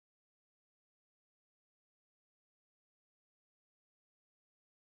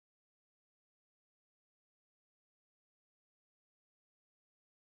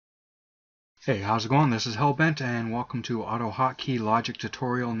Hey, how's it going? This is Hellbent and welcome to AutoHotkey logic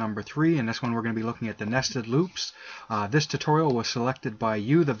tutorial number 3. In this one we're going to be looking at the nested loops. This tutorial was selected by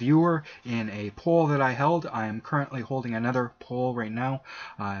you, the viewer, in a poll that I held. I am currently holding another poll right now.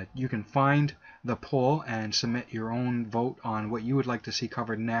 You can find the poll and submit your own vote on what you would like to see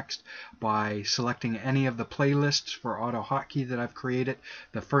covered next by selecting any of the playlists for AutoHotkey that I've created.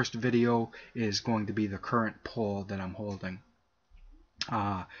 The first video is going to be the current poll that I'm holding.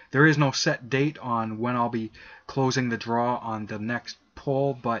 There is no set date on when I'll be closing the draw on the next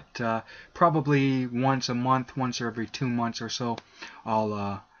poll, but probably once a month, once every 2 months or so,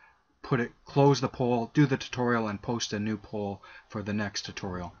 I'll close the poll, do the tutorial, and post a new poll for the next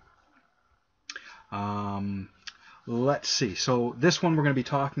tutorial. Let's see. So this one we're going to be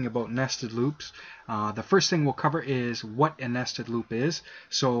talking about nested loops. The first thing we'll cover is what a nested loop is.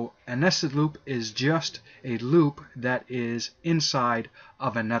 So a nested loop is just a loop that is inside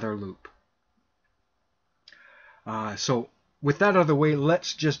of another loop. So with that out of the way,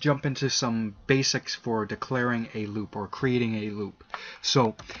 let's just jump into some basics for declaring a loop or creating a loop.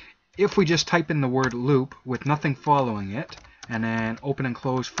 So if we just type in the word loop with nothing following it, and then open and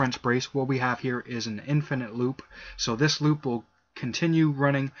close French brace, what we have here is an infinite loop. So this loop will continue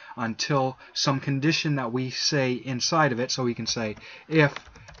running until some condition that we say inside of it. So we can say if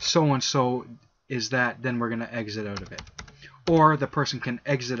so-and-so is that, then we're going to exit out of it. Or the person can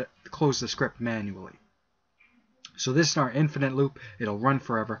close the script manually. So this is our infinite loop. It'll run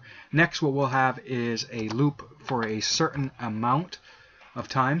forever. Next, what we'll have is a loop for a certain amount of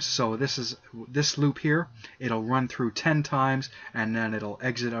times. So this loop here, it'll run through 10 times and then it'll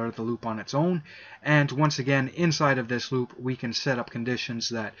exit out of the loop on its own. And once again, inside of this loop we can set up conditions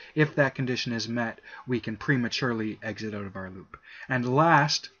that if that condition is met, we can prematurely exit out of our loop. And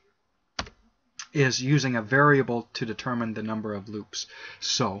last is using a variable to determine the number of loops.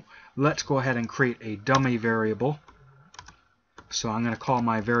 So let's go ahead and create a dummy variable. So I'm going to call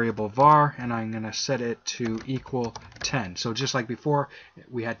my variable var, and I'm going to set it to equal 10. So just like before,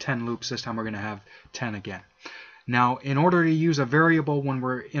 we had 10 loops. This time we're going to have 10 again. Now, in order to use a variable when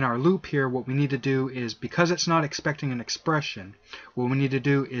we're in our loop here, what we need to do is, because it's not expecting an expression, what we need to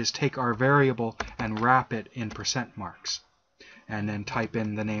do is take our variable and wrap it in % marks, and then type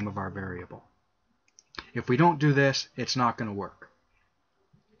in the name of our variable. If we don't do this, it's not going to work.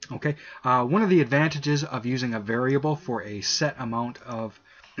 Okay, one of the advantages of using a variable for a set amount of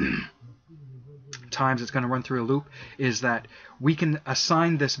times it's going to run through a loop is that we can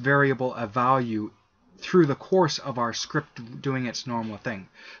assign this variable a value through the course of our script doing its normal thing.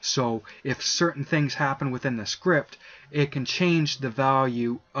 So if certain things happen within the script, it can change the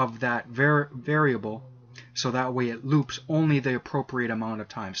value of that variable so that way it loops only the appropriate amount of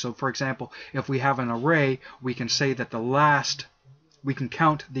time. So for example, if we have an array, we can say that we can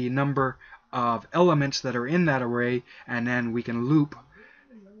count the number of elements that are in that array, and then we can loop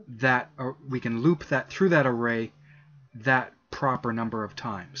that through that array that proper number of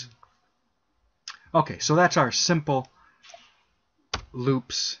times. Okay, so that's our simple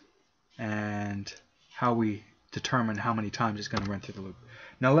loops and how we determine how many times it's going to run through the loop.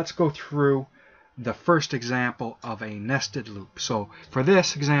 Now let's go through the first example of a nested loop. So for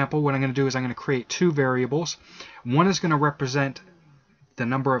this example, what I'm going to do is I'm going to create two variables. One is going to represent the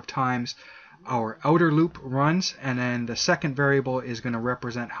number of times our outer loop runs, and then the second variable is going to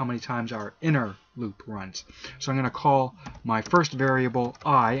represent how many times our inner loop runs. So I'm going to call my first variable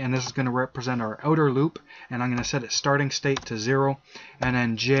I, and this is going to represent our outer loop, and I'm going to set its starting state to 0, and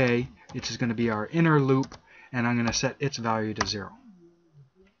then J, which is going to be our inner loop, and I'm going to set its value to 0.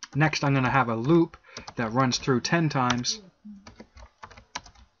 Next, I'm going to have a loop that runs through 10 times,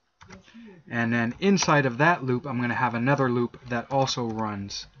 and then inside of that loop, I'm going to have another loop that also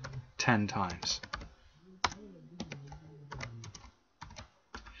runs 10 times.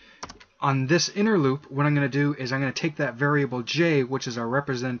 On this inner loop, what I'm going to do is I'm going to take that variable j, which is our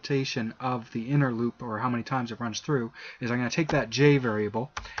representation of the inner loop, or how many times it runs through, is I'm going to take that j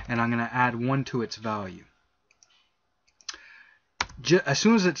variable, and I'm going to add 1 to its value. As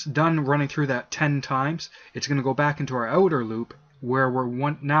soon as it's done running through that 10 times, it's going to go back into our outer loop, where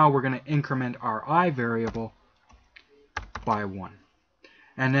now we're going to increment our I variable by 1.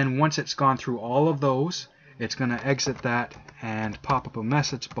 And then once it's gone through all of those, it's going to exit that and pop up a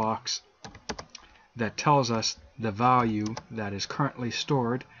message box that tells us the value that is currently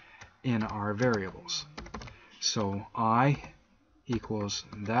stored in our variables. So I equals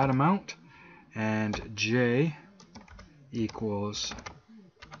that amount, and J equals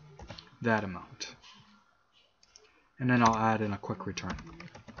that amount. And then I'll add in a quick return.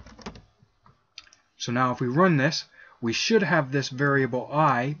 So now if we run this, we should have this variable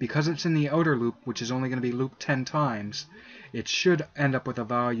I, because it's in the outer loop, which is only going to be looped 10 times, it should end up with a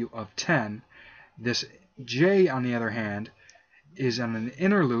value of 10. This j, on the other hand, is in an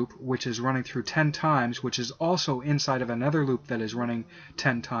inner loop, which is running through 10 times, which is also inside of another loop that is running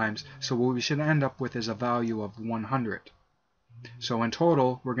 10 times. So what we should end up with is a value of 100. So in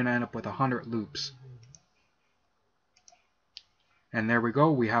total, we're going to end up with 100 loops. And there we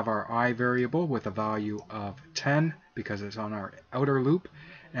go. We have our I variable with a value of 10 because it's on our outer loop,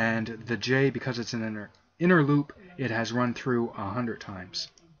 and the j, because it's in an inner loop, it has run through 100 times.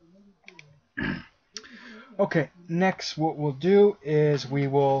 Okay, next what we'll do is we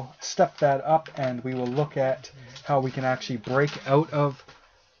will step that up and we will look at how we can actually break out of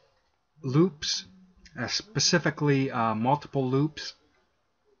loops, specifically multiple loops.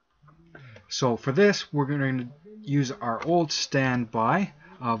 So for this, we're going to use our old standby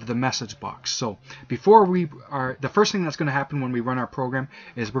of the message box. So before the first thing that's going to happen when we run our program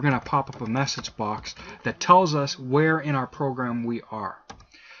is we're going to pop up a message box that tells us where in our program we are.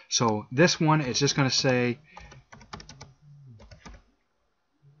 So this one is just going to say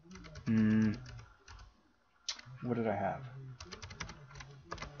what did I have?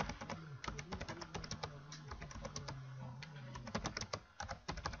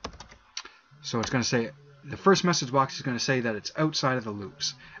 So it's going to say, the first message box is going to say that it's outside of the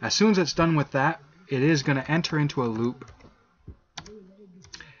loops. As soon as it's done with that, it is going to enter into a loop.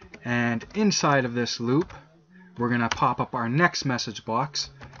 And inside of this loop, we're going to pop up our next message box,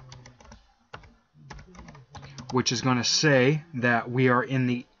 which is going to say that we are in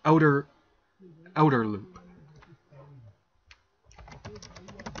the outer loop.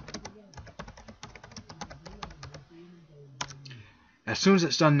 As soon as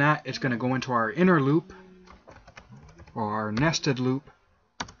it's done that, it's going to go into our inner loop, or our nested loop,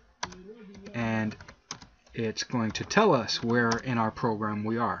 and it's going to tell us where in our program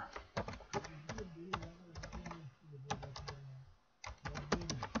we are.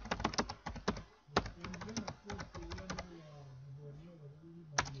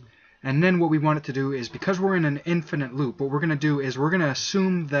 And then what we want it to do is, because we're in an infinite loop, what we're going to do is we're going to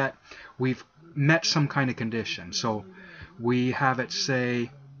assume that we've met some kind of condition. So we have it say,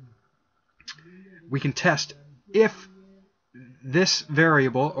 we can test if this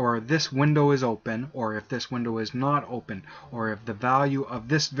variable or this window is open, or if this window is not open, or if the value of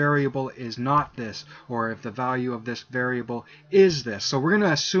this variable is not this, or if the value of this variable is this. So we're going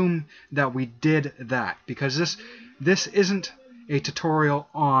to assume that we did that, because this isn't a tutorial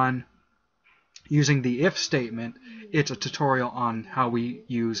on using the if statement. It's a tutorial on how we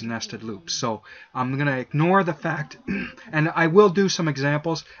use nested loops. So I'm going to ignore the fact, and I will do some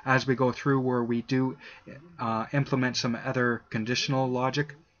examples as we go through where we do implement some other conditional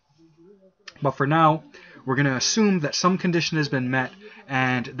logic. But for now, we're going to assume that some condition has been met,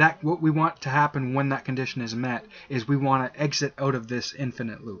 and that what we want to happen when that condition is met is we want to exit out of this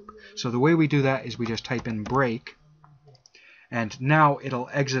infinite loop. So the way we do that is we just type in break, and now it'll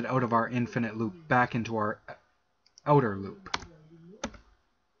exit out of our infinite loop back into our outer loop.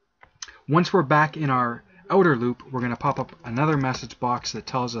 Once we're back in our outer loop, we're going to pop up another message box that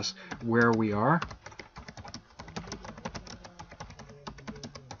tells us where we are.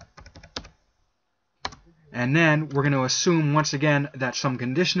 And then we're going to assume once again that some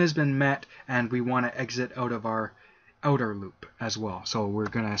condition has been met and we want to exit out of our outer loop as well. So we're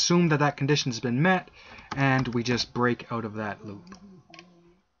going to assume that that condition has been met and we just break out of that loop.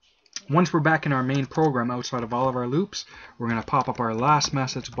 Once we're back in our main program outside of all of our loops, we're going to pop up our last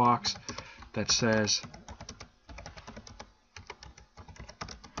message box that says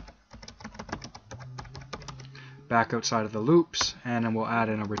back outside of the loops, and then we'll add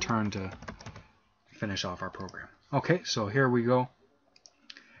in a return to finish off our program. Okay, so here we go.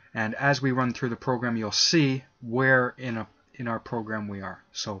 And as we run through the program, you'll see where in our program we are.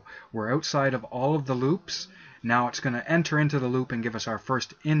 So we're outside of all of the loops. Now it's going to enter into the loop and give us our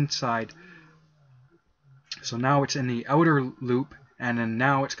first inside. So now it's in the outer loop, and then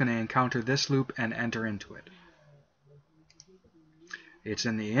now it's going to encounter this loop and enter into it. It's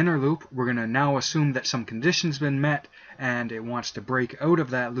in the inner loop. We're going to now assume that some condition's been met, and it wants to break out of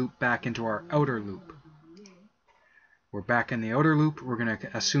that loop back into our outer loop. We're back in the outer loop. We're going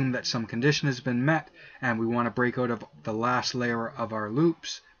to assume that some condition has been met, and we want to break out of the last layer of our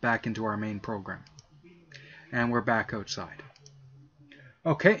loops back into our main program. And we're back outside.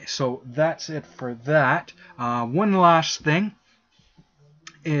 Okay, so that's it for that. One last thing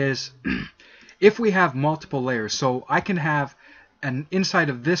is if we have multiple layers, so I can have and inside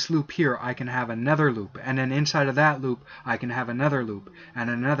of this loop here, I can have another loop, and then inside of that loop, I can have another loop, and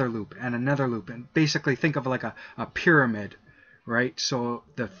another loop, and another loop, and basically think of it like a pyramid, right? So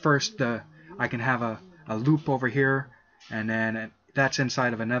I can have a loop over here, and then that's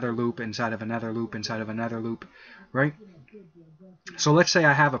inside of another loop, inside of another loop, inside of another loop, right? So let's say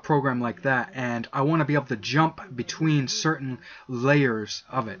I have a program like that, and I want to be able to jump between certain layers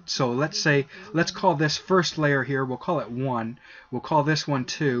of it. So let's call this first layer here, we'll call it 1, we'll call this one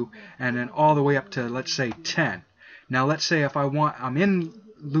 2, and then all the way up to, let's say, 10. Now let's say if I'm in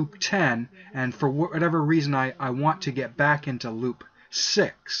loop 10, and for whatever reason I want to get back into loop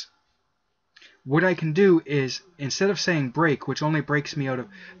 6. What I can do is, instead of saying break, which only breaks me out of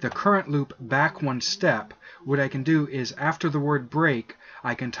the current loop back one step, what I can do is, after the word break,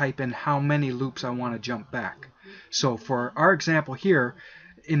 I can type in how many loops I want to jump back. So for our example here,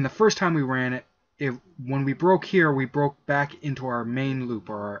 in the first time we ran it, when we broke here, we broke back into our main loop,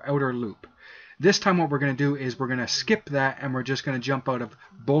 or our outer loop. This time what we're going to do is we're going to skip that, and we're just going to jump out of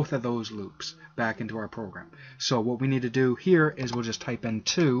both of those loops back into our program. So what we need to do here is we'll just type in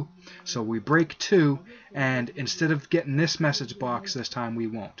 2. So we break 2, and instead of getting this message box this time, we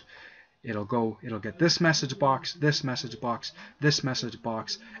won't. It'll get this message box, this message box, this message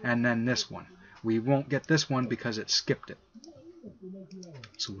box, and then this one. We won't get this one because it skipped it.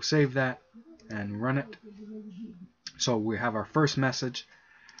 So we'll save that and run it. So we have our first message.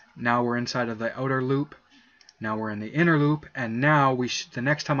 Now we're inside of the outer loop. Now we're in the inner loop, and now the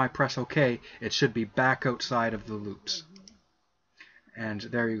next time I press OK, it should be back outside of the loops. And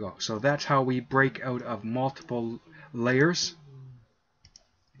there you go. So that's how we break out of multiple layers.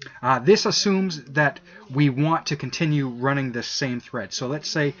 This assumes that we want to continue running this same thread. So let's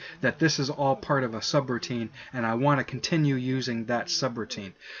say that this is all part of a subroutine, and I want to continue using that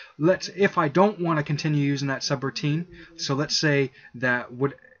subroutine. If I don't want to continue using that subroutine, so let's say that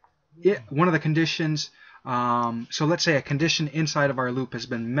one of the conditions, so let's say a condition inside of our loop has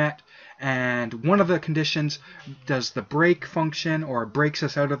been met, and one of the conditions does the break function, or breaks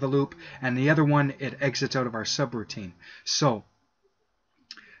us out of the loop, and the other one, it exits out of our subroutine. So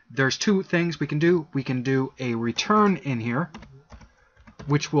there's two things we can do. We can do a return in here,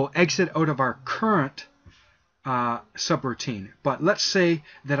 which will exit out of our current subroutine. But let's say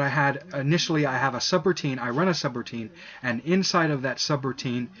that initially I have a subroutine, I run a subroutine, and inside of that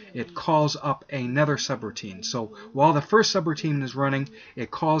subroutine it calls up another subroutine. So while the first subroutine is running,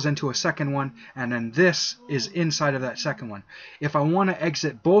 it calls into a second one, and then this is inside of that second one. If I want to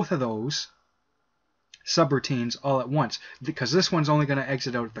exit both of those subroutines all at once, because this one's only going to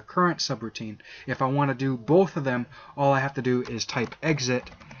exit out of the current subroutine, if I want to do both of them, all I have to do is type exit,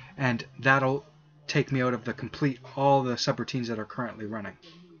 and that'll take me out of all the subroutines that are currently running.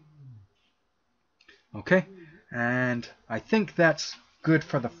 Okay, and I think that's good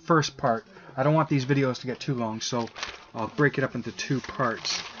for the first part. I don't want these videos to get too long, so I'll break it up into 2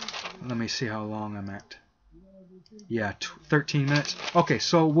 parts. Let me see how long I'm at. Yeah, 13 minutes. Okay,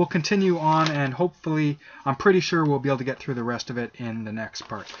 so we'll continue on, and hopefully, I'm pretty sure we'll be able to get through the rest of it in the next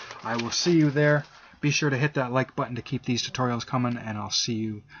part. I will see you there. Be sure to hit that like button to keep these tutorials coming, and I'll see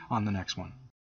you on the next one.